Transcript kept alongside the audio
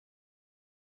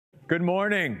Good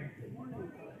morning.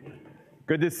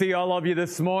 Good to see all of you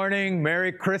this morning.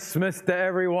 Merry Christmas to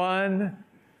everyone.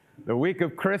 The week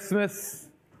of Christmas.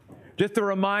 Just a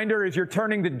reminder, as you're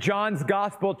turning to John's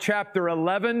Gospel, chapter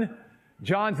 11,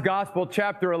 John's Gospel,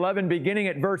 chapter 11, beginning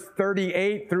at verse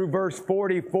 38 through verse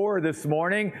 44 this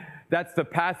morning. That's the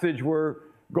passage we're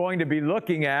going to be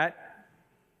looking at.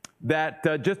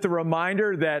 Just a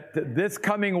reminder that this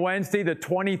coming Wednesday, the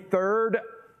 23rd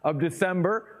of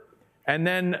December, and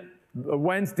then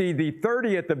Wednesday, the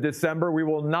 30th of December, we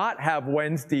will not have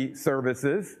Wednesday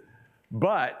services.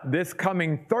 But this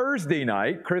coming Thursday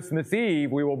night, Christmas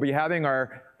Eve, we will be having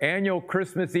our annual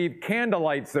Christmas Eve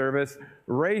candlelight service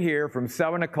right here from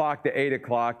 7 o'clock to 8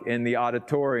 o'clock in the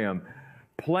auditorium.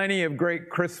 Plenty of great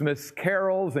Christmas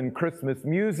carols and Christmas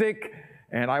music.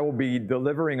 And I will be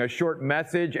delivering a short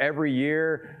message every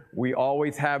year. We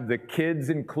always have the kids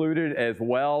included as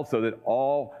well so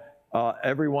that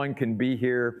everyone can be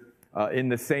here in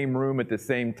the same room at the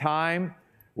same time.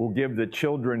 We'll give the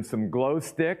children some glow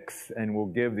sticks and we'll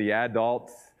give the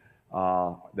adults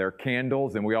their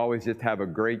candles. And we always just have a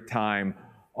great time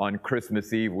on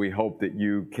Christmas Eve. We hope that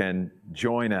you can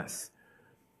join us.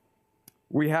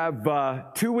 We have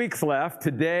 2 weeks left,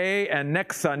 today and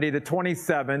next Sunday, the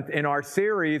 27th, in our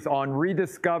series on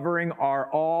rediscovering our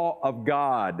awe of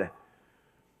God.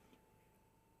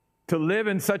 To live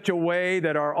in such a way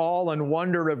that our awe and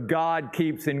wonder of God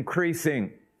keeps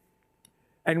increasing.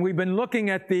 And we've been looking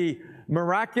at the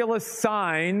miraculous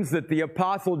signs that the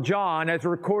Apostle John has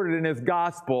recorded in his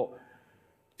gospel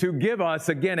to give us,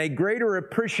 again, a greater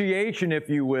appreciation, if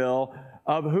you will,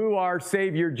 of who our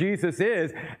Savior Jesus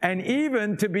is, and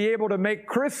even to be able to make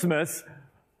Christmas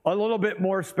a little bit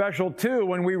more special too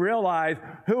when we realize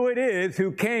who it is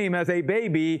who came as a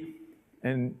baby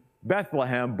in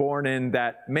Bethlehem, born in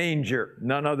that manger,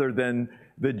 none other than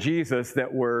the Jesus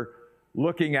that we're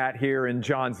looking at here in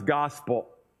John's Gospel.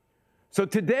 So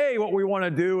today what we want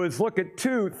to do is look at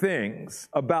two things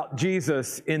about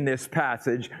Jesus in this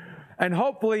passage, and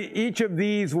hopefully each of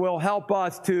these will help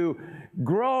us to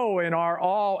grow in our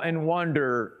awe and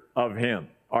wonder of Him,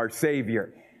 our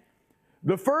Savior.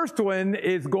 The first one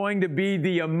is going to be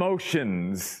the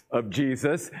emotions of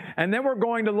Jesus, and then we're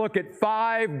going to look at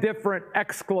 5 different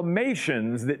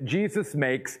exclamations that Jesus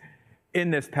makes in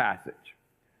this passage.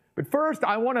 But first,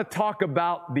 I want to talk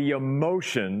about the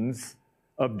emotions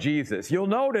of Jesus. You'll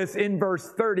notice in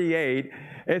verse 38,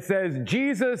 it says,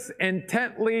 Jesus,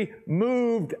 intently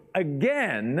moved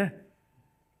again,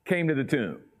 came to the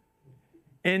tomb.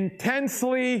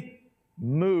 Intensely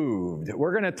moved.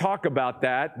 We're going to talk about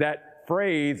that. That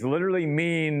phrase literally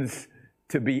means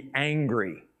to be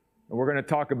angry. We're going to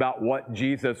talk about what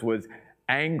Jesus was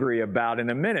angry about in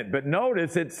a minute. But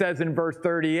notice it says in verse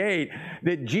 38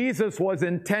 that Jesus was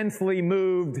intensely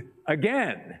moved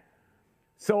again.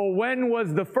 So when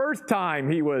was the first time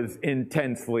he was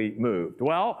intensely moved?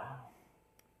 Well,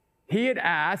 he had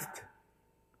asked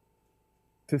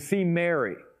to see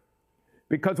Mary.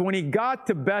 Because when he got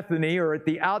to Bethany, or at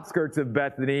the outskirts of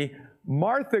Bethany,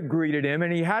 Martha greeted him,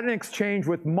 and he had an exchange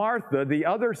with Martha, the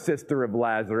other sister of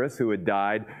Lazarus who had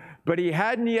died, but he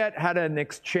hadn't yet had an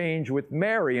exchange with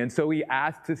Mary, and so he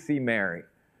asked to see Mary.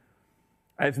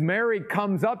 As Mary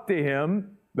comes up to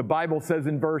him, the Bible says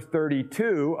in verse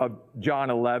 32 of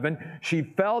John 11, she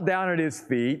fell down at his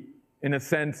feet, in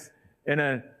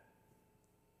an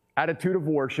attitude of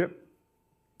worship.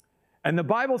 And the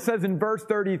Bible says in verse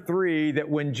 33 that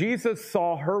when Jesus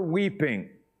saw her weeping,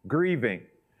 grieving,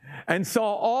 and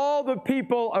saw all the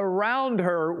people around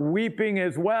her weeping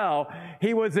as well,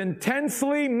 he was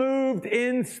intensely moved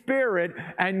in spirit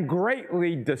and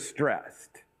greatly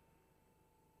distressed.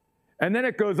 And then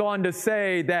it goes on to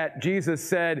say that Jesus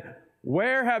said,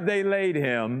 "Where have they laid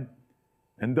him?"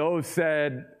 And those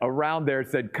said around there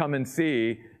said, "Come and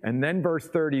see." And then verse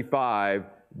 35,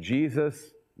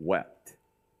 Jesus wept.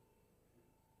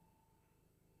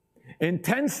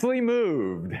 Intensely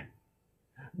moved,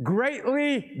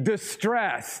 greatly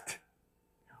distressed,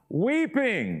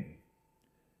 weeping.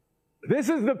 This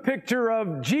is the picture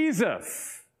of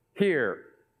Jesus here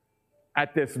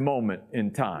at this moment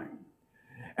in time.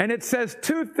 And it says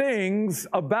 2 things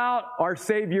about our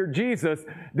Savior Jesus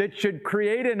that should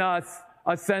create in us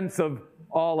a sense of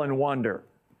awe and wonder.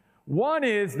 One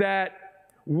is that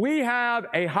we have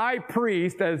a high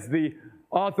priest, as the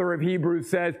author of Hebrews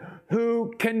says,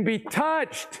 who can be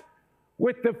touched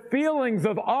with the feelings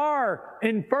of our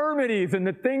infirmities and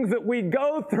the things that we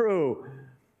go through.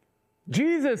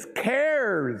 Jesus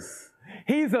cares.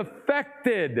 He's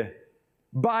affected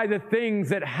by the things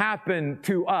that happen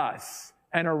to us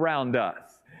and around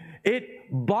us. It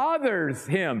bothers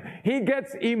him. He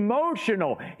gets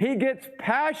emotional. He gets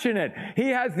passionate. He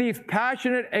has these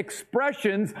passionate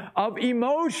expressions of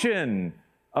emotion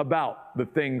about the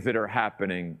things that are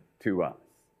happening to us.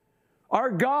 Our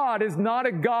God is not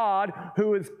a God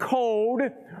who is cold,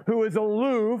 who is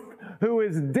aloof, who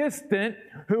is distant,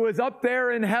 who is up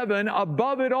there in heaven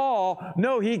above it all.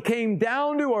 No, he came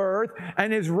down to earth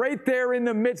and is right there in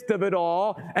the midst of it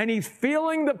all. And he's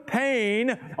feeling the pain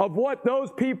of what those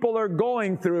people are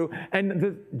going through.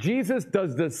 And Jesus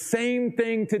does the same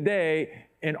thing today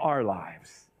in our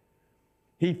lives.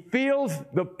 He feels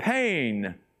the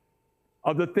pain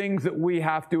of the things that we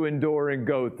have to endure and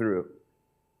go through.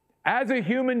 As a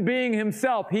human being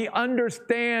himself, he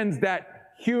understands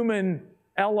that human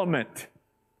element,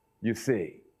 you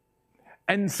see.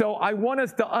 And so I want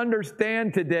us to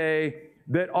understand today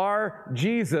that our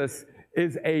Jesus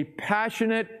is a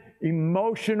passionate,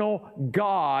 emotional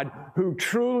God who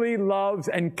truly loves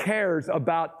and cares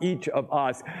about each of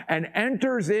us and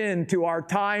enters into our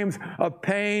times of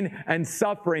pain and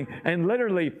suffering and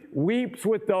literally weeps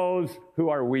with those who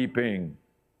are weeping.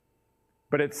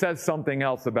 But it says something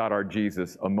else about our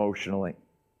Jesus emotionally.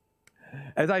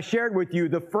 As I shared with you,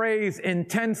 the phrase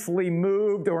intensely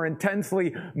moved or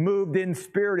intensely moved in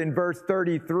spirit in verse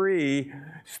 33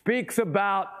 speaks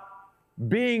about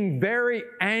being very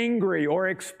angry or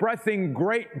expressing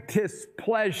great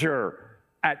displeasure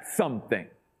at something.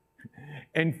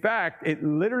 In fact, it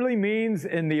literally means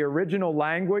in the original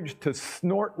language to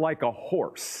snort like a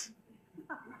horse.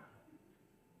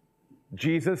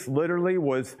 Jesus literally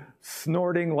was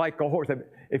snorting like a horse.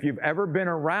 If you've ever been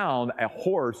around a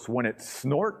horse when it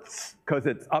snorts because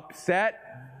it's upset,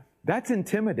 that's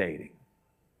intimidating.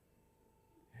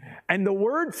 And the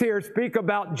words here speak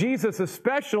about Jesus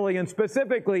especially and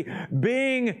specifically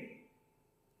being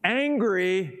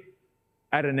angry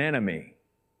at an enemy.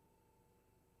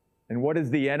 And what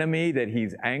is the enemy that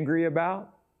he's angry about?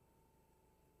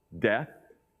 Death.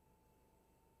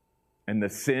 And the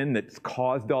sin that's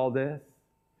caused all this.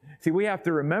 See, we have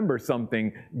to remember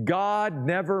something. God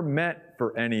never meant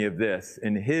for any of this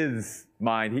in his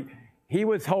mind. He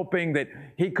was hoping that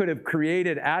he could have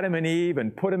created Adam and Eve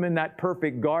and put them in that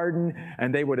perfect garden,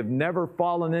 and they would have never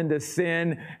fallen into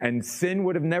sin, and sin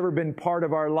would have never been part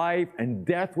of our life, and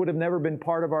death would have never been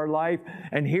part of our life.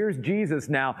 And here's Jesus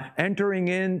now entering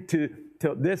into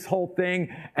this whole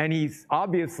thing, and he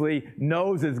obviously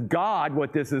knows as God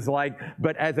what this is like,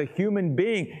 but as a human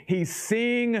being, he's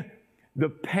seeing the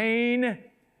pain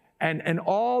and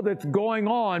all that's going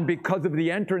on because of the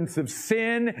entrance of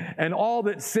sin and all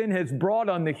that sin has brought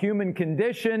on the human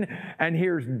condition, and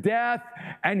here's death,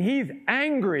 and he's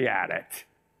angry at it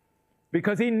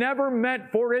because he never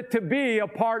meant for it to be a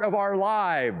part of our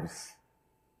lives.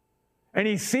 And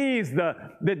he sees the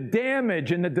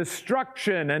damage and the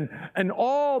destruction and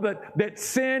all that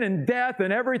sin and death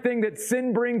and everything that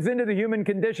sin brings into the human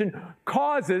condition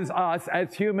causes us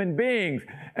as human beings.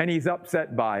 And he's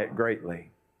upset by it greatly.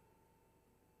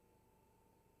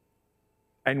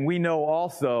 And we know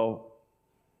also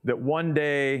that one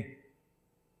day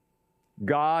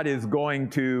God is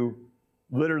going to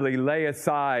literally lay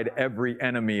aside every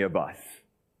enemy of us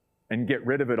and get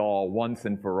rid of it all once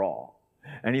and for all.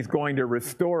 And he's going to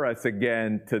restore us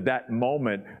again to that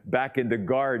moment back in the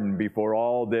garden before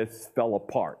all this fell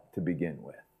apart to begin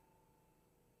with.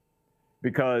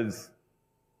 Because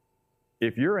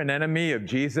if you're an enemy of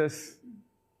Jesus,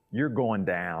 you're going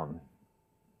down.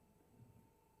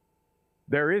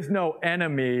 There is no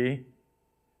enemy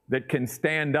that can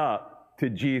stand up to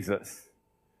Jesus.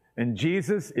 And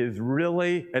Jesus is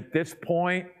really, at this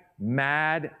point,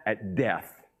 mad at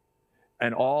death.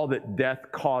 And all that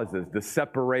death causes, the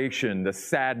separation, the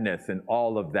sadness, and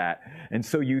all of that. And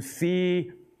so you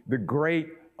see the great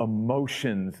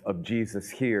emotions of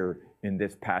Jesus here in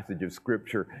this passage of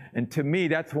Scripture. And to me,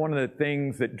 that's one of the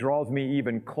things that draws me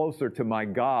even closer to my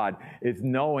God, is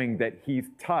knowing that he's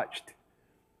touched,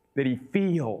 that he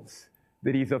feels,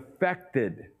 that he's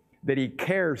affected, that he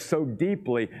cares so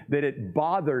deeply that it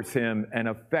bothers him and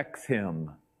affects him.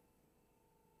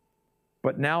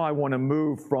 But now I want to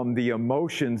move from the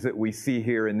emotions that we see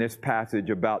here in this passage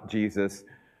about Jesus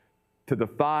to the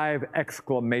 5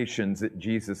 exclamations that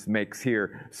Jesus makes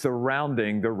here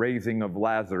surrounding the raising of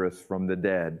Lazarus from the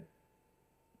dead.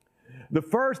 The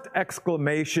first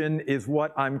exclamation is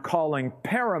what I'm calling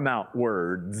paramount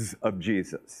words of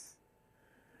Jesus.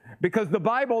 Because the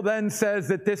Bible then says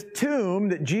that this tomb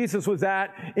that Jesus was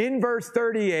at in verse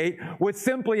 38 was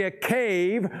simply a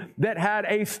cave that had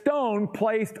a stone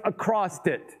placed across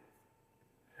it.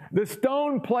 The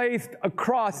stone placed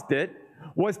across it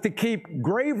was to keep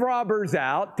grave robbers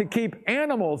out, to keep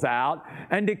animals out,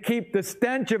 and to keep the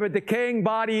stench of a decaying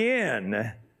body in.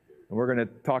 And we're going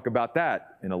to talk about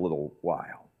that in a little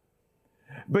while.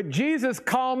 But Jesus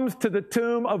comes to the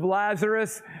tomb of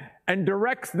Lazarus and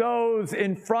directs those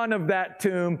in front of that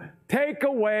tomb, take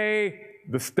away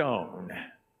the stone.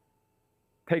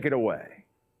 Take it away.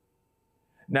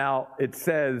 Now, it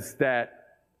says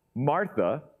that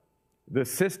Martha, the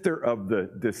sister of the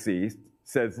deceased,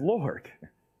 says, Lord,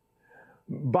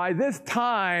 by this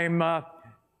time,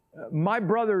 my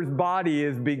brother's body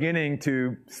is beginning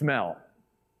to smell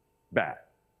bad.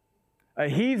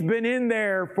 He's been in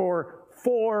there for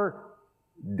 4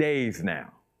 days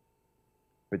now.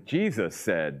 But Jesus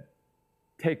said,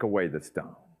 take away the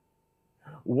stone.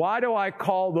 Why do I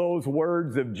call those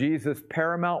words of Jesus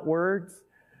paramount words?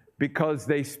 Because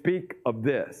they speak of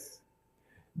this.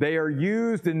 They are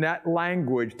used in that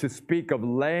language to speak of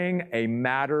laying a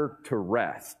matter to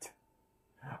rest,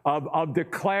 of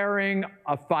declaring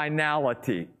a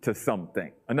finality to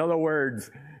something. In other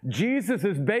words, Jesus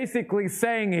is basically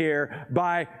saying here,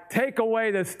 by take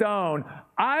away the stone,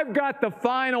 I've got the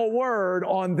final word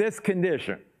on this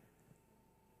condition.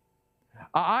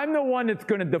 I'm the one that's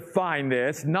going to define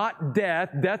this, not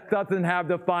death. Death doesn't have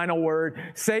the final word.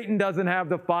 Satan doesn't have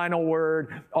the final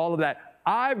word, all of that.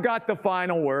 I've got the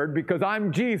final word because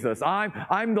I'm Jesus.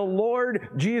 I'm the Lord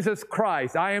Jesus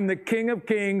Christ. I am the King of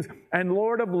Kings and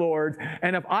Lord of Lords.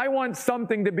 And if I want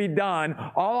something to be done,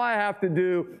 all I have to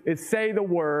do is say the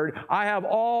word. I have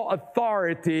all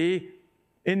authority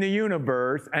in the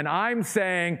universe, and I'm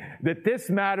saying that this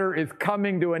matter is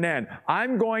coming to an end.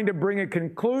 I'm going to bring a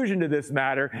conclusion to this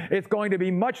matter. It's going to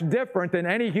be much different than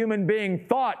any human being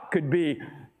thought could be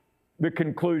the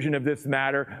conclusion of this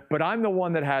matter, but I'm the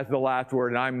one that has the last word,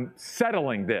 and I'm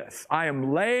settling this. I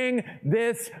am laying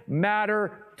this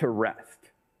matter to rest.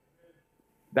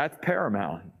 That's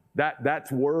paramount.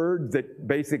 That's words that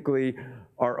basically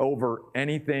are over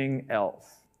anything else.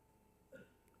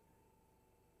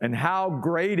 And how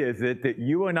great is it that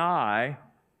you and I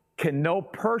can know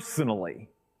personally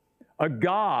a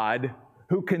God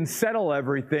who can settle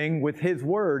everything with His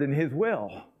word and His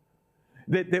will.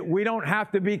 That we don't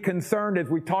have to be concerned, as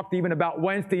we talked even about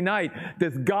Wednesday night.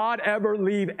 Does God ever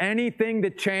leave anything to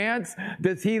chance?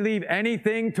 Does He leave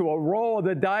anything to a roll of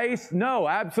the dice? No,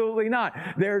 absolutely not.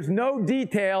 There's no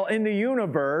detail in the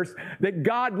universe that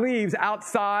God leaves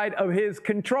outside of His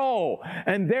control.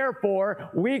 And therefore,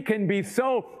 we can be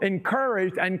so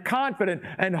encouraged and confident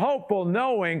and hopeful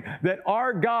knowing that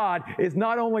our God is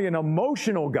not only an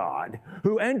emotional God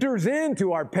who enters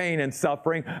into our pain and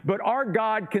suffering, but our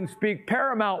God can speak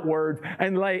paramount words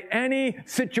and lay any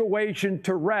situation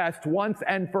to rest once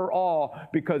and for all,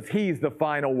 because He's the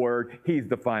final word. He's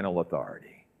the final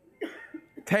authority.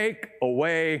 Take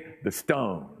away the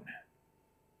stone.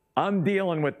 I'm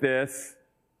dealing with this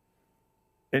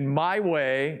in my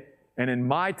way and in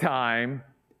my time,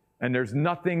 and there's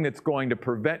nothing that's going to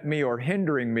prevent me or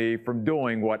hindering me from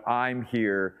doing what I'm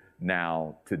here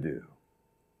now to do.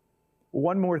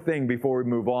 One more thing before we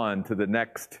move on to the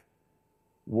next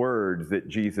words that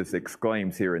Jesus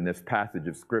exclaims here in this passage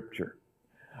of Scripture.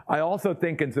 I also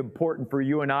think it's important for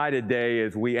you and I today,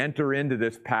 as we enter into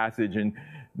this passage and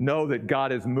know that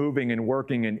God is moving and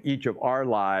working in each of our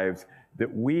lives,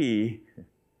 that we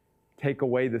take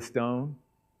away the stone.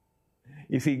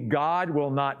 You see, God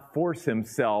will not force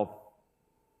Himself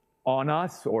on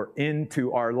us or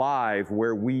into our lives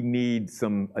where we need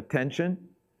some attention.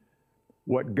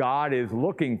 What God is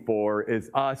looking for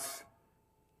is us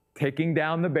taking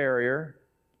down the barrier,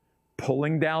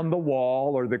 pulling down the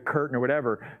wall or the curtain or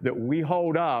whatever that we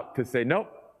hold up to say, nope,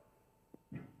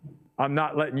 I'm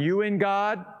not letting you in,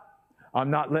 God. I'm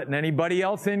not letting anybody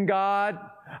else in, God.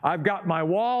 I've got my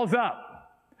walls up.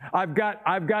 I've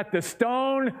got the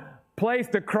stone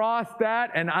placed across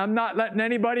that, and I'm not letting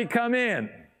anybody come in.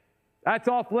 That's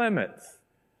off limits.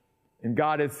 And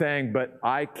God is saying, but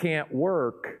I can't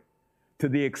work to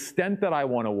the extent that I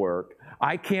want to work.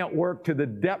 I can't work to the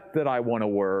depth that I want to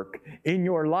work in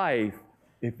your life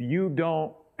if you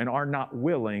don't and are not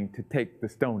willing to take the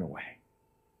stone away.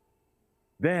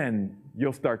 Then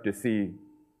you'll start to see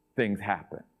things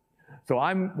happen. So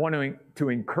I'm wanting to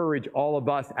encourage all of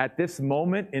us at this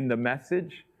moment in the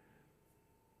message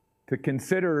to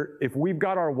consider, if we've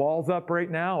got our walls up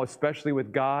right now, especially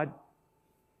with God,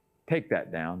 take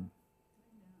that down.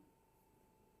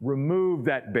 Remove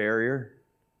that barrier.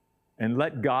 And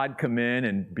let God come in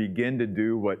and begin to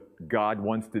do what God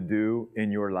wants to do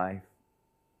in your life.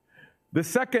 The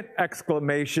second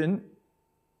exclamation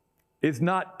is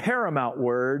not paramount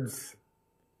words.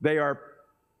 They are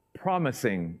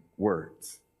promising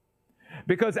words.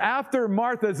 Because after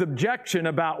Martha's objection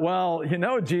about, well,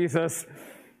 Jesus,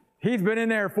 he's been in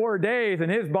there 4 days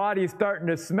and his body's starting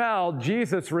to smell,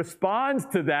 Jesus responds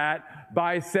to that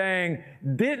by saying,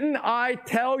 didn't I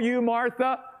tell you,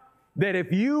 Martha, that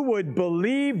if you would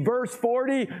believe, verse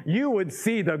 40, you would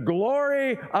see the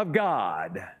glory of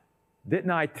God?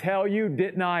 Didn't I tell you?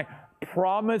 Didn't I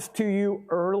promise to you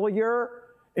earlier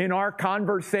in our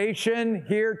conversation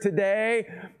here today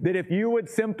that if you would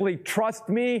simply trust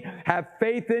me, have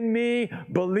faith in me,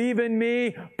 believe in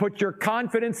me, put your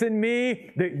confidence in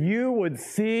me, that you would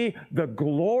see the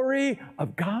glory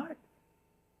of God?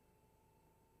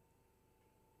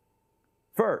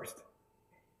 First,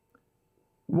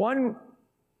 one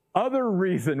other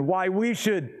reason why we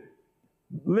should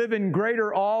live in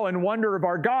greater awe and wonder of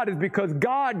our God is because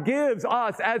God gives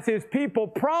us as His people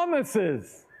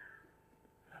promises.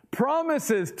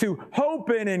 Promises to hope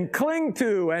in and cling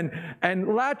to and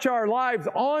latch our lives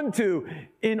onto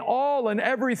in all and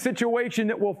every situation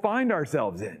that we'll find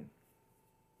ourselves in.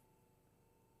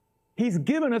 He's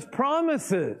given us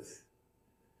promises.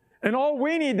 And all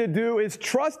we need to do is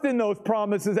trust in those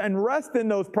promises and rest in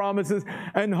those promises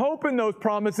and hope in those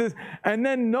promises, and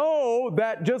then know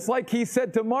that just like He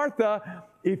said to Martha,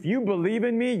 if you believe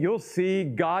in me, you'll see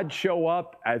God show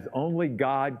up as only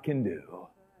God can do.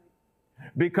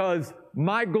 Because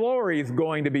my glory is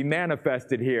going to be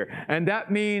manifested here. And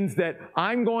that means that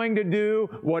I'm going to do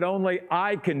what only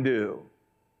I can do.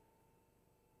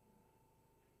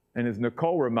 And as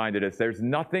Nicole reminded us, there's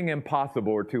nothing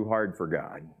impossible or too hard for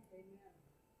God.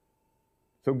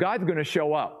 So God's going to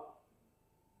show up.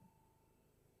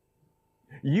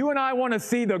 You and I want to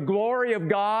see the glory of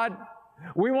God.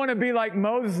 We want to be like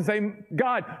Moses and say,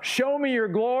 God, show me your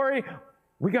glory.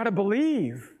 We got to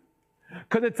believe.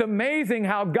 Because it's amazing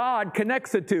how God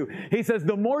connects the two. He says,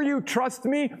 the more you trust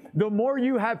me, the more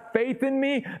you have faith in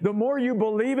me, the more you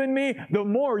believe in me, the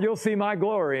more you'll see my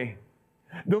glory.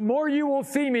 The more you will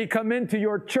see me come into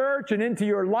your church and into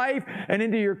your life and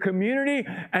into your community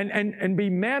and be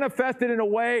manifested in a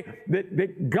way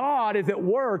that God is at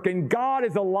work and God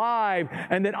is alive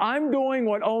and that I'm doing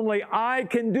what only I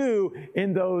can do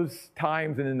in those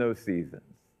times and in those seasons.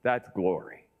 That's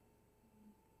glory.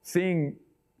 Seeing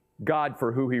God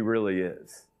for who He really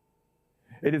is.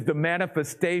 It is the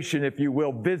manifestation, if you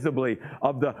will, visibly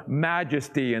of the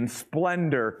majesty and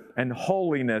splendor and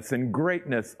holiness and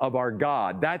greatness of our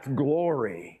God. That's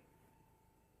glory.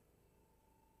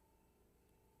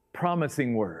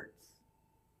 Promising words.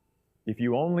 If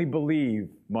you only believe,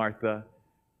 Martha,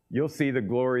 you'll see the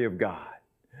glory of God.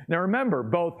 Now remember,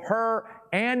 both her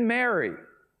and Mary,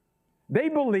 they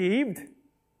believed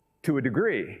to a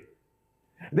degree.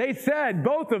 They said,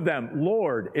 both of them,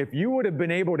 Lord, if you would have been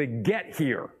able to get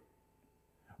here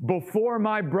before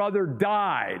my brother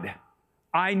died,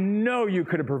 I know you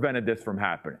could have prevented this from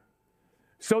happening.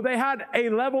 So they had a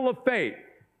level of faith.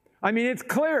 I mean, it's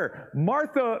clear.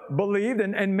 Martha believed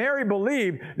and Mary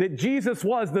believed that Jesus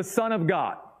was the Son of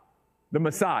God, the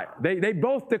Messiah. They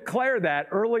both declare that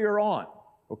earlier on,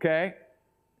 okay?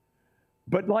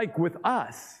 But like with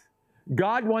us,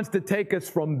 God wants to take us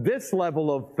from this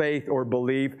level of faith or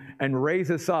belief and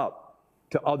raise us up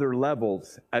to other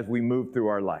levels as we move through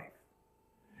our life.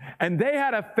 And they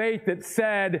had a faith that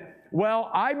said, well,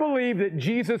 I believe that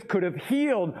Jesus could have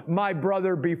healed my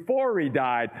brother before he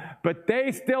died, but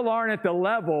they still aren't at the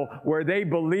level where they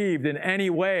believed in any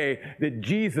way that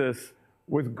Jesus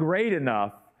was great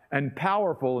enough and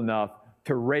powerful enough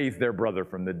to raise their brother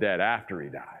from the dead after he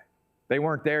died. They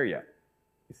weren't there yet,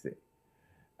 you see.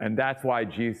 And that's why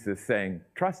Jesus is saying,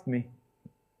 trust me.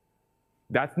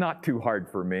 That's not too hard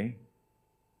for me.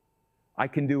 I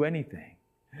can do anything.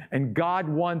 And God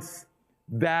wants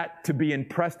that to be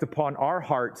impressed upon our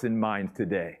hearts and minds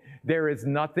today. There is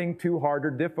nothing too hard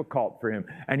or difficult for Him.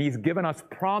 And He's given us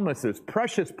promises,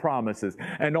 precious promises.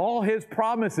 And all His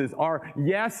promises are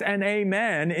yes and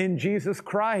amen in Jesus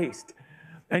Christ.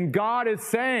 And God is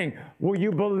saying, will you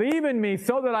believe in me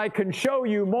so that I can show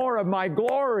you more of my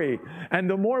glory? And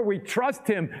the more we trust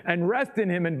Him and rest in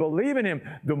Him and believe in Him,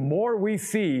 the more we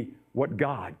see what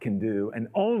God can do and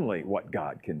only what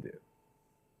God can do.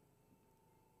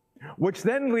 Which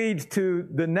then leads to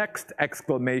the next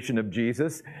exclamation of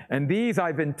Jesus, and these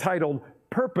I've entitled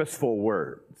purposeful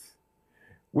words.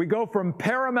 We go from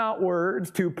paramount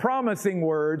words to promising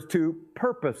words to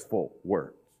purposeful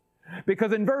words.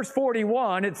 Because in verse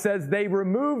 41, it says, they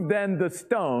removed then the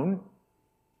stone,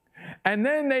 and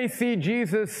then they see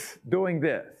Jesus doing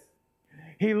this.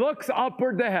 He looks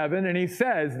upward to heaven and He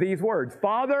says these words,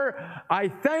 Father, I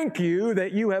thank you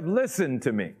that you have listened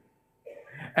to me.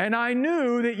 And I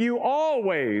knew that you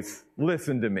always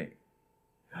listen to me.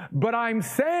 But I'm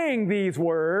saying these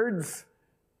words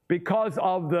because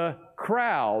of the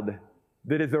crowd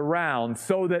that is around,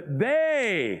 so that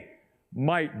they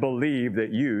might believe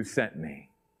that you sent me.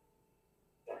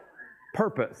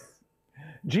 Purpose.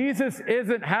 Jesus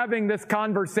isn't having this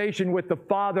conversation with the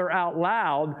Father out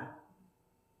loud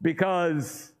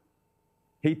because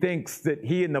he thinks that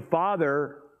he and the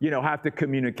Father, have to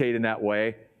communicate in that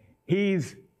way.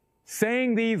 He's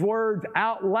saying these words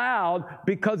out loud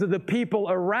because of the people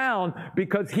around,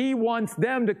 because he wants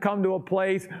them to come to a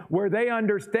place where they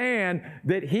understand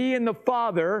that he and the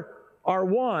Father are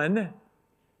one,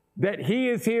 that he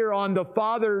is here on the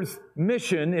Father's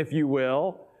mission, if you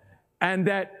will, and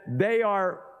that they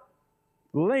are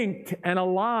linked and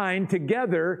aligned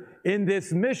together in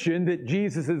this mission that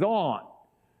Jesus is on,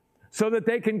 so that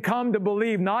they can come to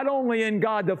believe not only in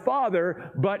God the Father,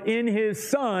 but in his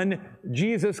Son,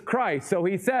 Jesus Christ. So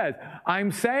he says, I'm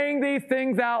saying these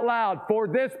things out loud for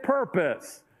this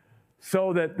purpose,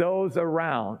 so that those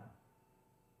around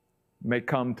may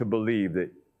come to believe that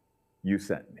you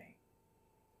sent me.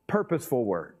 Purposeful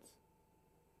words.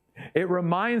 It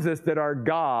reminds us that our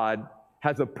God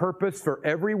has a purpose for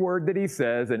every word that he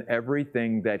says and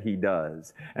everything that he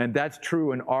does. And that's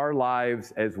true in our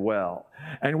lives as well.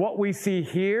 And what we see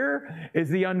here is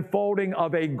the unfolding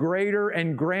of a greater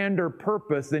and grander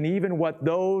purpose than even what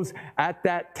those at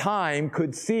that time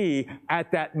could see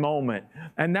at that moment.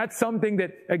 And that's something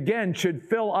that, again, should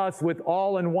fill us with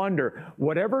awe and wonder.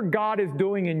 Whatever God is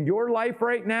doing in your life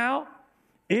right now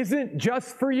isn't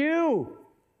just for you.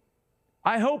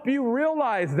 I hope you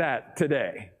realize that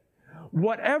today.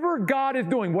 Whatever God is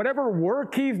doing, whatever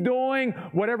work he's doing,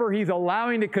 whatever he's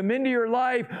allowing to come into your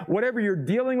life, whatever you're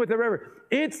dealing with, whatever,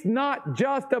 it's not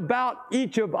just about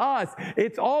each of us.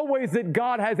 It's always that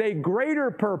God has a greater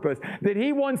purpose, that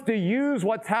he wants to use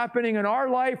what's happening in our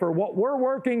life or what we're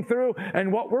working through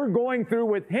and what we're going through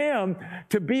with him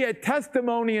to be a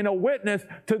testimony and a witness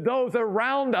to those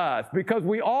around us, because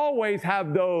we always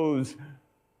have those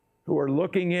who are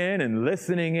looking in and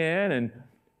listening in and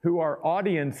who are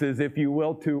audiences, if you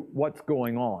will, to what's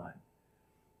going on.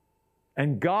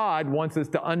 And God wants us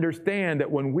to understand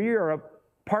that when we are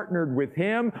partnered with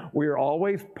him, we are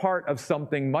always part of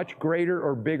something much greater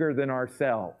or bigger than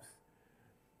ourselves.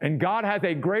 And God has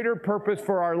a greater purpose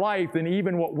for our life than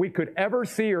even what we could ever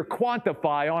see or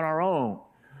quantify on our own.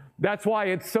 That's why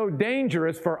it's so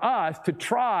dangerous for us to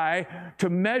try to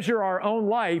measure our own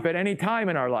life at any time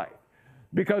in our life,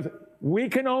 because we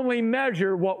can only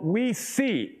measure what we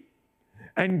see.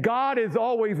 And God is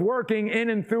always working in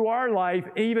and through our life,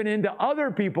 even into other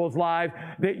people's lives,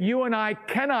 that you and I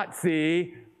cannot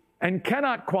see and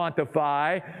cannot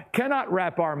quantify, cannot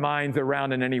wrap our minds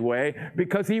around in any way,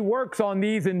 because he works on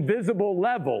these invisible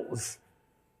levels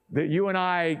that you and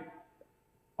I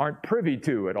aren't privy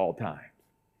to at all times.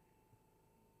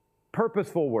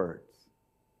 Purposeful words.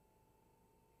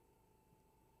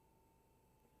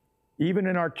 Even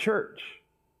in our church,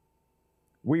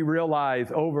 we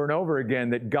realize over and over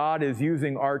again that God is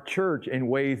using our church in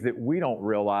ways that we don't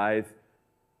realize,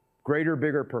 greater,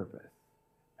 bigger purpose.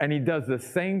 And he does the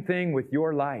same thing with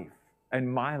your life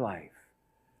and my life.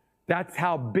 That's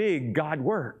how big God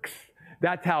works.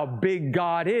 That's how big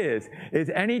God is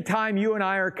anytime you and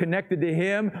I are connected to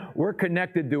him, we're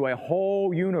connected to a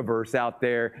whole universe out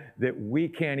there that we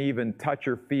can't even touch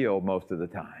or feel most of the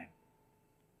time.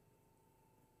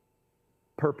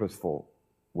 Purposeful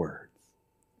words.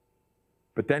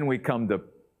 But then we come to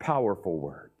powerful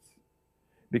words.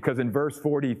 Because in verse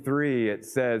 43 it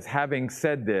says, having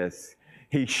said this,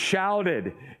 he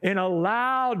shouted in a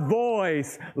loud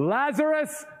voice,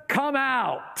 Lazarus, come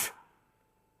out!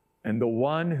 And the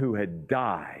one who had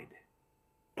died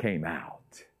came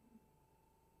out.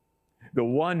 The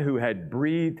one who had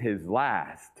breathed his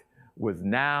last was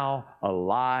now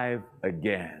alive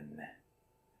again.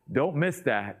 Don't miss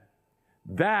that.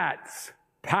 That's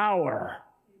power.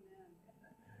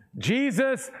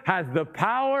 Jesus has the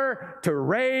power to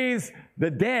raise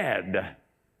the dead.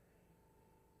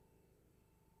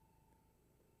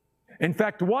 In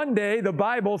fact, one day the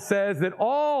Bible says that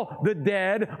all the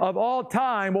dead of all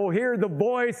time will hear the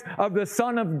voice of the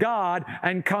Son of God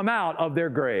and come out of their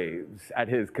graves at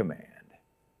his command.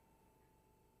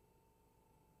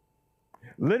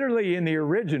 Literally in the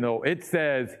original, it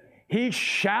says, he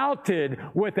shouted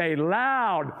with a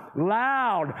loud,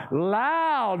 loud,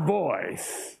 loud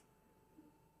voice.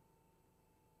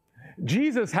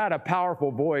 Jesus had a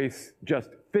powerful voice just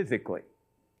physically.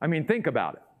 I mean, think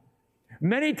about it.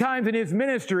 Many times in his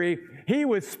ministry, he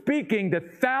was speaking to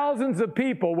thousands of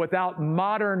people without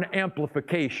modern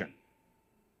amplification.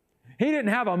 He didn't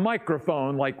have a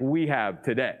microphone like we have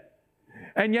today.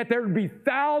 And yet there would be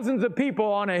thousands of people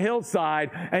on a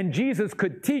hillside, and Jesus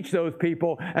could teach those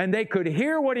people, and they could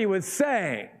hear what he was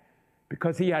saying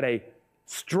because he had a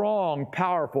strong,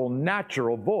 powerful,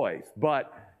 natural voice.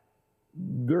 But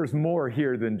there's more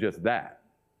here than just that.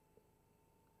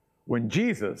 When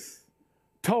Jesus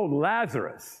told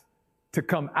Lazarus to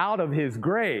come out of his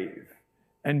grave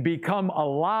and become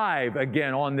alive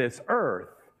again on this earth,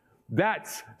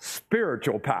 that's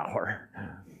spiritual power.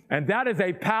 And that is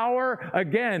a power,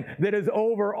 again, that is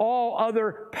over all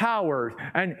other powers.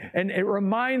 And it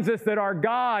reminds us that our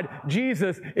God,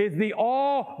 Jesus, is the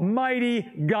Almighty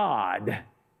God.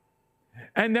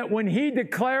 And that when he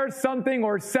declares something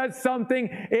or says something,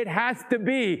 it has to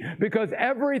be, because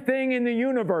everything in the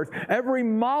universe, every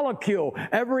molecule,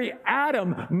 every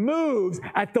atom moves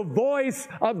at the voice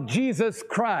of Jesus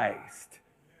Christ.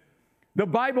 The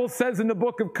Bible says in the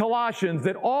book of Colossians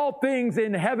that all things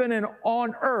in heaven and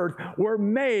on earth were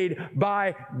made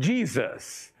by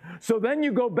Jesus. So then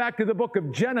you go back to the book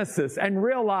of Genesis and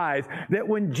realize that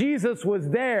when Jesus was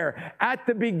there at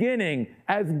the beginning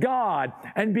as God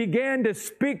and began to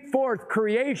speak forth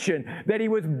creation, that he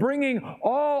was bringing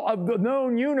all of the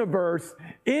known universe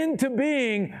into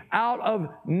being out of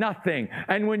nothing.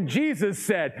 And when Jesus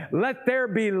said, "Let there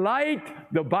be light,"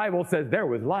 the Bible says there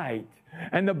was light.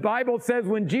 And the Bible says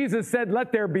when Jesus said,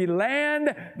 "Let there be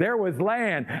land," there was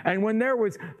land. And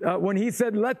when he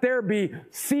said, "Let there be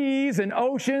seas and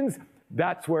oceans,"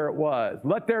 that's where it was.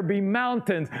 Let there be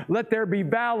mountains. Let there be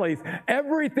valleys.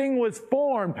 Everything was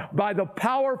formed by the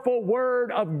powerful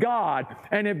Word of God.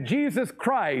 And if Jesus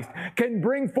Christ can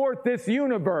bring forth this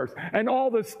universe and all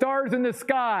the stars in the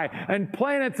sky and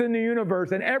planets in the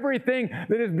universe and everything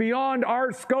that is beyond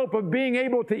our scope of being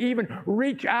able to even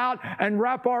reach out and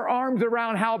wrap our arms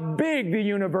around how big the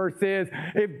universe is,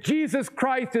 if Jesus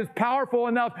Christ is powerful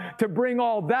enough to bring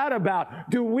all that about,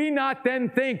 do we not then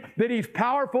think that he's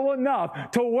powerful enough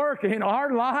to work in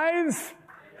our lives?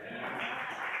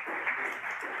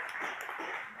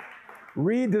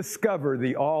 Rediscover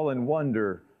the awe and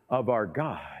wonder of our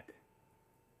God.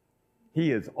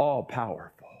 He is all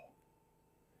powerful.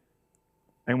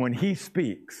 And when he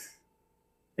speaks,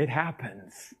 it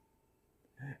happens.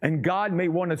 And God may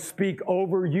want to speak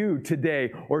over you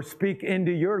today or speak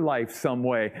into your life some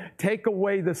way. Take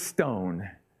away the stone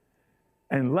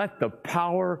and let the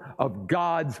power of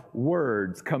God's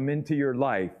words come into your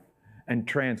life and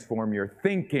transform your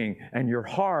thinking and your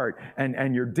heart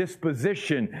and your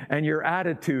disposition and your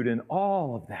attitude and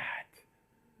all of that.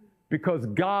 Because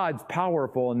God's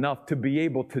powerful enough to be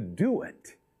able to do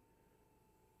it.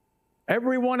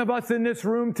 Every one of us in this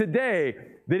room today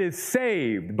that is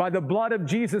saved by the blood of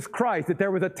Jesus Christ, that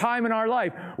there was a time in our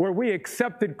life where we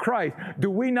accepted Christ, do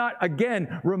we not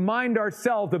again remind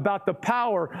ourselves about the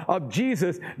power of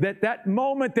Jesus, that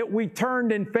moment that we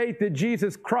turned in faith to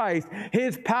Jesus Christ,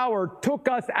 his power took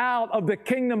us out of the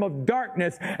kingdom of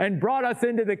darkness and brought us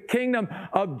into the kingdom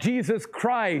of Jesus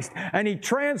Christ. And he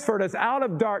transferred us out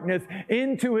of darkness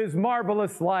into his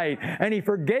marvelous light. And he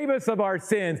forgave us of our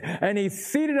sins. And he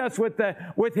seated us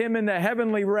with him in the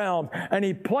heavenly realms. And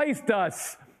he placed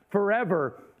us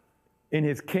forever in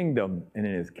his kingdom and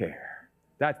in his care.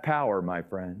 That's power, my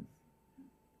friends.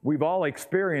 We've all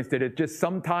experienced it. It's just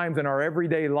sometimes in our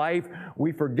everyday life,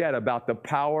 we forget about the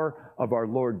power of our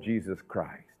Lord Jesus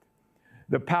Christ.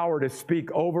 The power to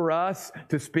speak over us,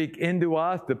 to speak into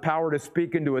us, the power to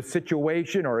speak into a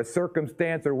situation or a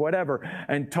circumstance or whatever,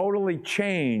 and totally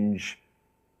change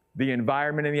the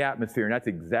environment and the atmosphere. And that's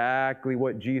exactly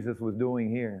what Jesus was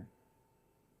doing here.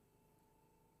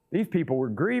 These people were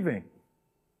grieving.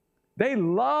 They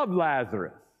loved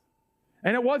Lazarus.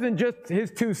 And it wasn't just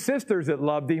his two sisters that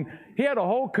loved him. He had a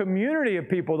whole community of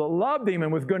people that loved him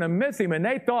and was going to miss him. And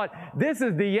they thought, this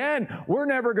is the end. We're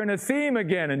never going to see him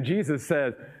again. And Jesus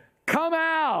says, "Come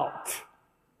out."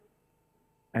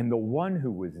 And the one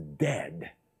who was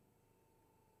dead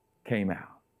came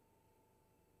out.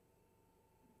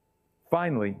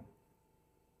 Finally,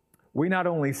 we not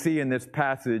only see in this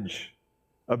passage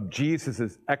of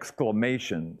Jesus'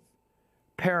 exclamations,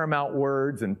 paramount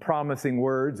words and promising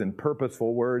words and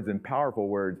purposeful words and powerful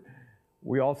words,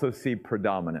 we also see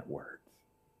predominant words.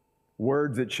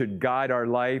 Words that should guide our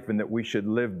life and that we should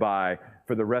live by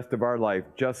for the rest of our life,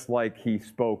 just like he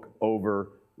spoke over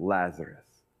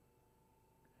Lazarus.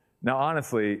 Now,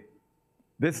 honestly,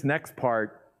 this next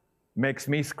part makes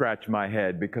me scratch my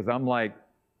head because I'm like,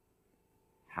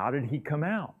 how did he come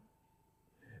out?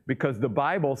 Because the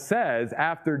Bible says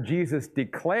after Jesus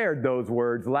declared those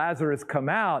words, Lazarus come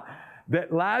out,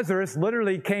 that Lazarus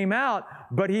literally came out,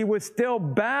 but he was still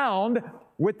bound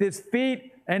with his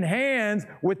feet and hands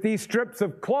with these strips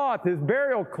of cloth, his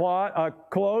burial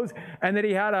clothes, and that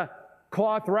he had a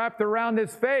cloth wrapped around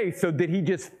his face. So did he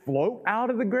just float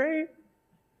out of the grave?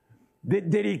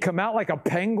 Did he come out like a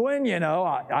penguin?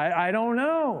 I don't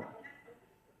know.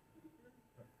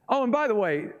 Oh, and by the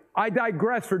way, I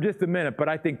digress for just a minute, but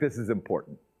I think this is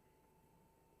important.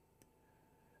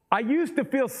 I used to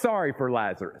feel sorry for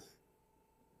Lazarus.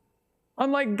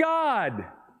 I'm like, God,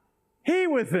 he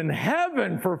was in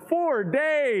heaven for 4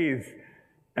 days,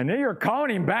 and then you're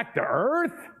calling him back to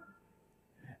earth?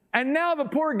 And now the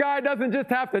poor guy doesn't just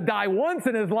have to die once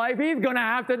in his life, he's going to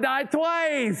have to die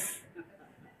twice.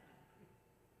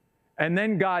 And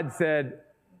then God said,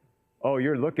 oh,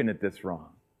 you're looking at this wrong.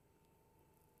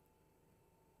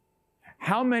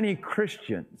 How many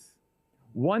Christians,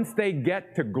 once they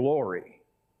get to glory,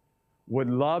 would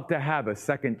love to have a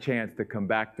second chance to come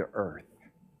back to earth?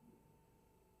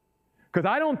 Because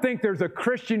I don't think there's a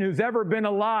Christian who's ever been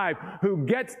alive who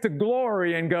gets to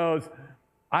glory and goes,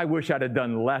 I wish I'd have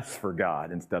done less for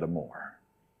God instead of more.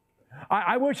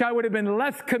 I wish I would have been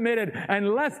less committed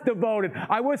and less devoted.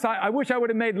 I wish I would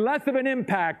have made less of an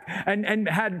impact and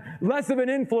had less of an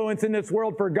influence in this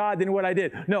world for God than what I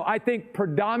did. No, I think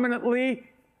predominantly,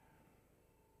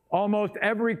 almost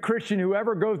every Christian who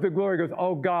ever goes to glory goes,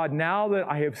 oh God, now that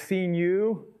I have seen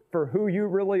you for who you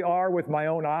really are with my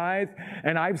own eyes,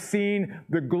 and I've seen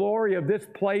the glory of this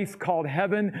place called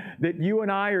heaven that you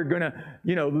and I are going to,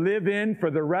 live in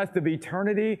for the rest of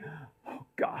eternity. Oh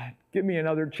God, give me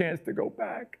another chance to go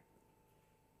back.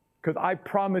 Because I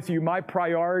promise you, my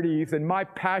priorities and my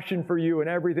passion for you and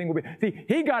everything will be... See,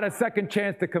 he got a second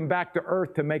chance to come back to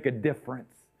earth to make a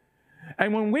difference.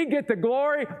 And when we get to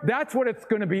glory, that's what it's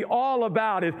going to be all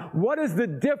about, is what is the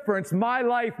difference my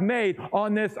life made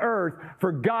on this earth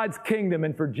for God's kingdom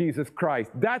and for Jesus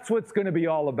Christ? That's what it's going to be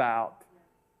all about.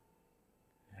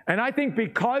 And I think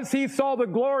because he saw the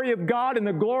glory of God and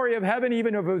the glory of heaven,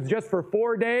 even if it was just for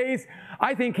 4 days,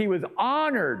 I think he was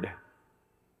honored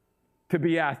to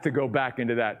be asked to go back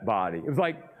into that body. It was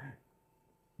like,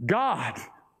 God,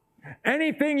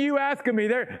 anything you ask of me,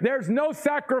 there's no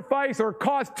sacrifice or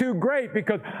cost too great,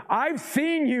 because I've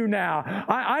seen you now.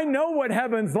 I know what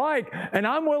heaven's like, and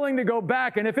I'm willing to go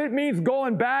back. And if it means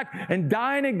going back and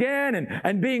dying again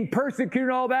and being persecuted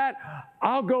and all that,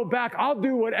 I'll go back. I'll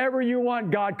do whatever you want,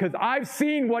 God, because I've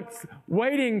seen what's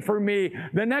waiting for me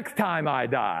the next time I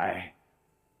die.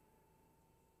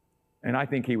 And I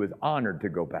think he was honored to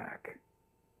go back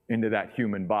into that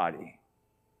human body.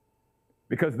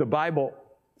 Because the Bible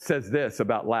says this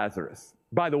about Lazarus.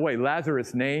 By the way,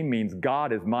 Lazarus' name means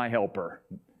God is my helper.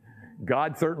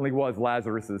 God certainly was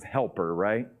Lazarus' helper,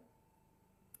 right?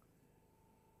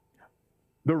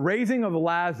 The raising of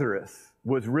Lazarus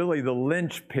was really the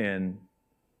linchpin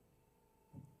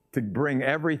to bring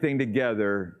everything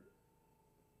together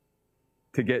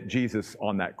to get Jesus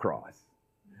on that cross.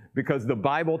 Because the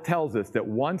Bible tells us that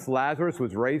once Lazarus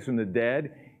was raised from the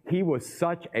dead, he was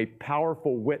such a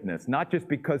powerful witness, not just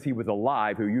because he was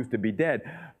alive, who used to be dead,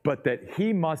 but that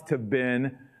he must have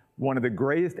been one of the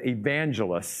greatest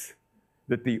evangelists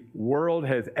that the world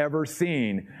has ever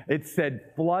seen. It said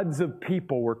floods of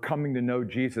people were coming to know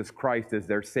Jesus Christ as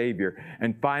their Savior.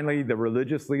 And finally, the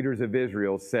religious leaders of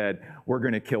Israel said, we're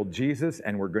going to kill Jesus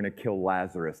and we're going to kill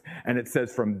Lazarus. And it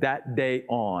says from that day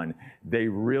on, they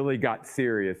really got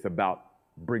serious about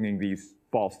bringing these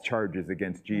false charges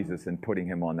against Jesus and putting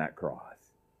him on that cross.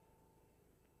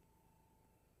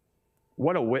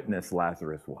 What a witness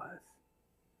Lazarus was.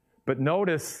 But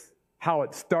notice how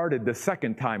it started the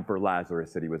second time for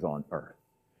Lazarus that he was on earth.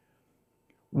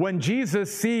 When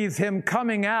Jesus sees him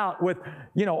coming out with,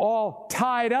 all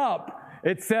tied up,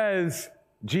 it says,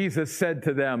 Jesus said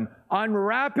to them,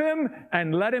 unwrap him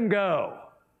and let him go.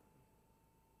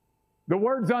 The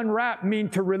words unwrap mean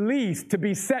to release, to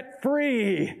be set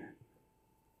free.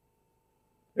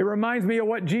 It reminds me of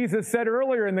what Jesus said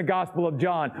earlier in the Gospel of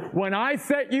John. When I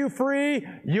set you free,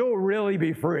 you'll really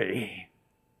be free.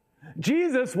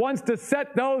 Jesus wants to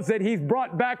set those that he's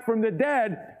brought back from the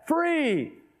dead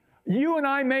free. You and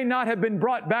I may not have been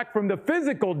brought back from the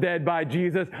physical dead by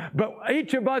Jesus, but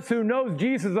each of us who knows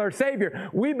Jesus our Savior,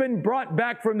 we've been brought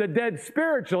back from the dead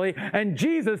spiritually, and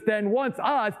Jesus then wants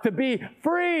us to be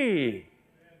free.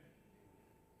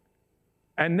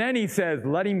 And then he says,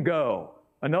 let him go.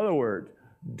 In other words,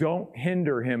 don't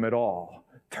hinder him at all.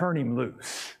 Turn him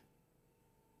loose.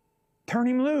 Turn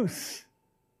him loose.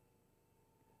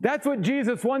 That's what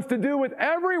Jesus wants to do with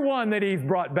everyone that he's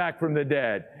brought back from the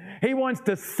dead. He wants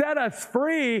to set us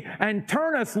free and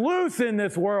turn us loose in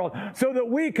this world so that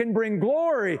we can bring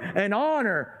glory and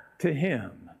honor to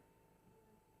him.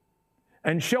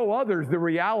 and show others the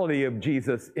reality of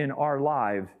Jesus in our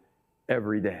lives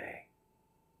every day.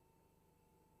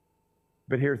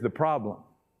 But here's the problem.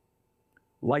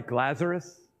 Like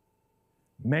Lazarus,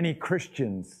 many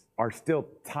Christians are still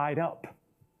tied up.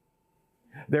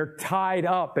 They're tied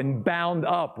up and bound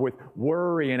up with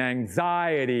worry and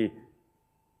anxiety.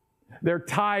 They're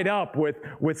tied up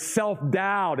with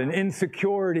self-doubt and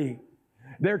insecurity.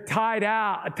 They're tied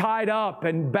up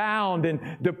and bound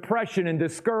in depression and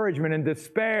discouragement and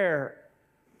despair.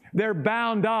 They're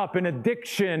bound up in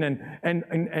addiction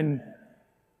and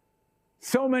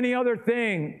so many other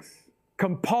things,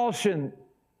 compulsion.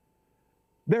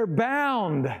 They're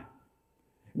bound.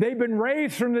 They've been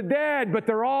raised from the dead, but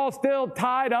they're all still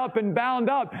tied up and bound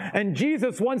up. And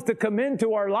Jesus wants to come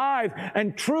into our lives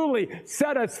and truly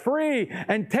set us free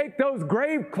and take those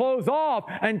grave clothes off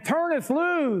and turn us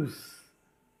loose.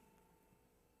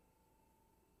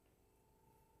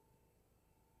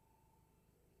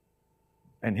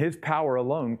 And His power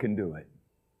alone can do it.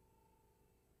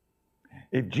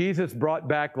 If Jesus brought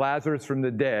back Lazarus from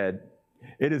the dead,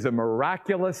 it is a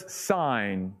miraculous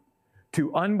sign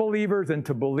to unbelievers and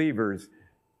to believers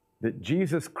that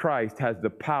Jesus Christ has the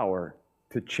power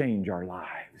to change our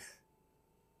lives.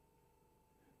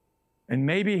 And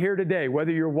maybe here today,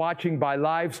 whether you're watching by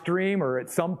live stream or at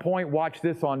some point watch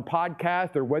this on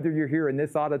podcast, or whether you're here in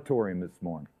this auditorium this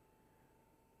morning,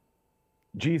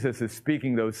 Jesus is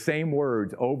speaking those same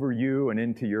words over you and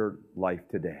into your life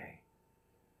today.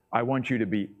 I want you to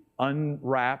be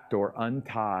unwrapped or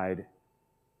untied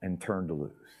and turned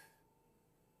loose.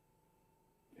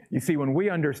 You see, when we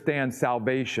understand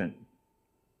salvation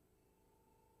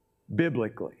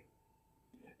biblically,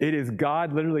 it is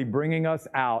God literally bringing us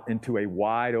out into a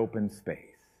wide open space.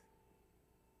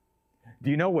 Do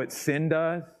you know what sin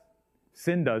does?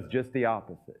 Sin does just the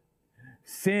opposite.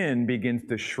 Sin begins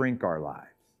to shrink our lives.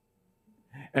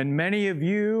 And many of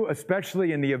you,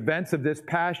 especially in the events of this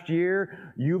past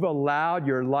year, you've allowed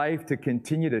your life to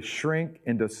continue to shrink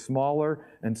into smaller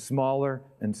and smaller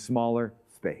and smaller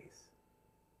space.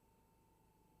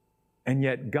 And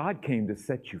yet God came to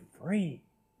set you free.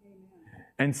 Amen.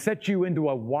 And set you into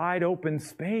a wide open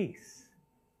space,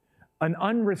 an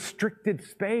unrestricted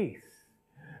space.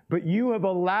 But you have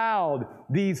allowed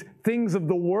these things of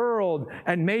the world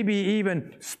and maybe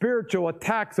even spiritual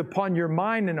attacks upon your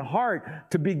mind and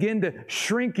heart to begin to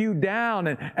shrink you down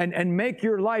and make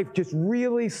your life just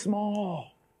really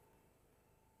small.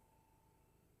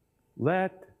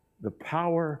 Let the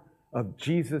power of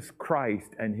Jesus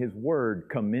Christ and His Word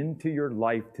come into your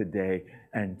life today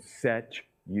and set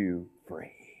you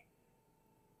free.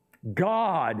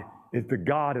 God is the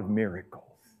God of miracles.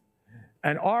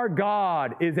 And our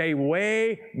God is a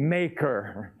way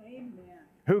maker. Amen.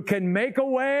 Who can make a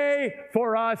way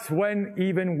for us when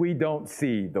even we don't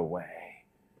see the way.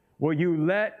 Will you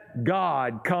let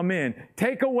God come in,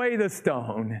 take away the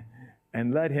stone,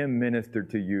 and let Him minister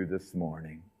to you this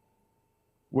morning?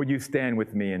 Would you stand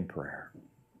with me in prayer?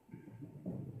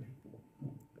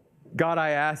 God, I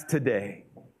ask today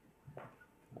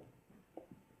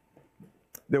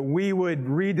that we would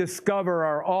rediscover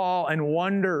our awe and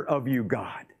wonder of you,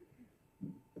 God.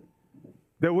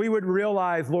 That we would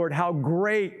realize, Lord, how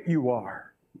great you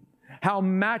are, how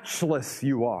matchless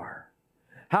you are,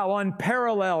 how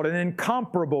unparalleled and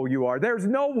incomparable you are. There's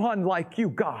no one like you,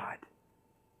 God.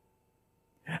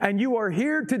 And you are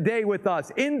here today with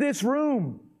us in this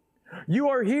room. You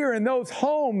are here in those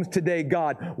homes today,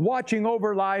 God, watching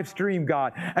over live stream,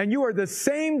 God. And you are the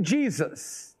same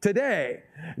Jesus today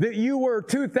that you were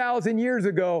 2,000 years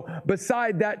ago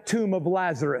beside that tomb of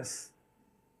Lazarus.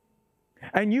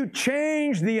 And you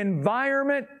changed the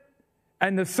environment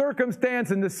and the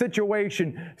circumstance and the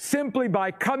situation simply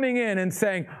by coming in and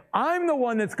saying, I'm the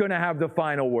one that's going to have the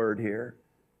final word here.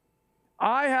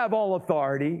 I have all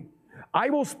authority. I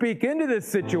will speak into this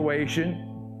situation,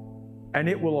 and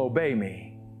it will obey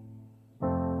me.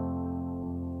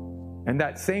 And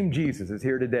that same Jesus is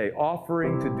here today,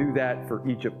 offering to do that for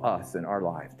each of us in our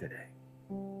lives today.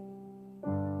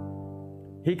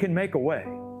 He can make a way.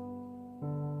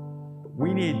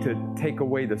 We need to take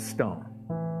away the stone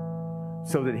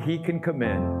so that He can come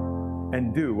in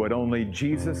and do what only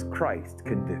Jesus Christ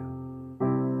can do.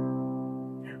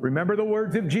 Remember the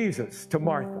words of Jesus to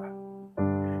Martha.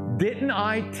 Didn't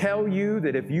I tell you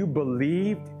that if you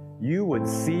believed, you would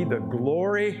see the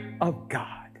glory of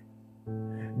God?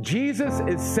 Jesus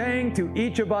is saying to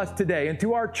each of us today and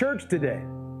to our church today,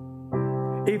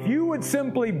 if you would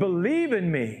simply believe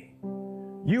in me,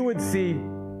 you would see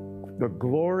the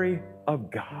glory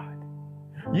of God.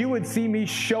 You would see me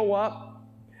show up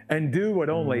and do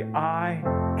what only I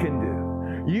can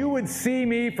do. you would see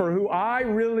me for who I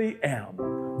really am,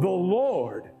 the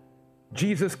Lord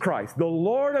Jesus Christ, the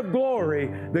Lord of glory,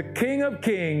 the King of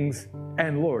kings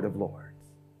and Lord of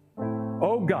lords.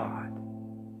 Oh God,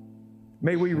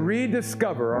 may we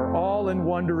rediscover our awe and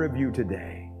wonder of you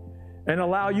today and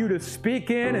allow you to speak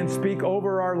in and speak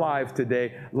over our lives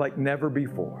today like never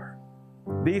before.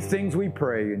 These things we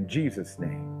pray in Jesus'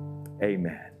 name.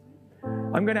 Amen.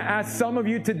 I'm going to ask some of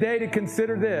you today to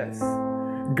consider this.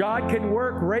 God can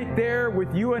work right there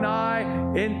with you and I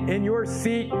in your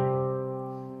seat.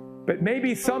 But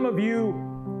maybe some of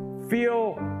you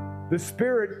feel the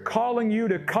Spirit calling you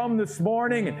to come this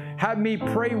morning and have me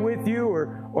pray with you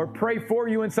or pray for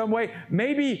you in some way.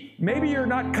 Maybe you're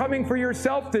not coming for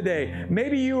yourself today.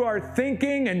 Maybe you are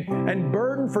thinking and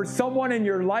burdened for someone in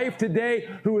your life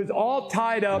today who is all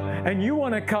tied up, and you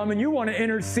want to come and you want to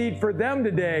intercede for them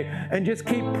today and just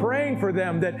keep praying for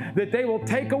them that they will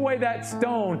take away that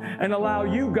stone and allow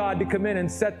you, God, to come in and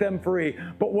set them free.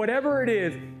 But whatever it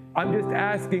is, I'm just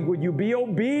asking, would you be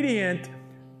obedient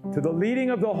to the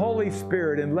leading of the Holy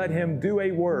Spirit and let Him do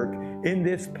a work in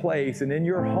this place and in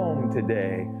your home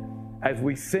today as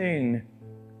we sing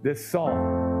this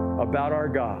song about our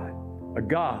God, a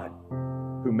God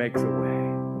who makes a way.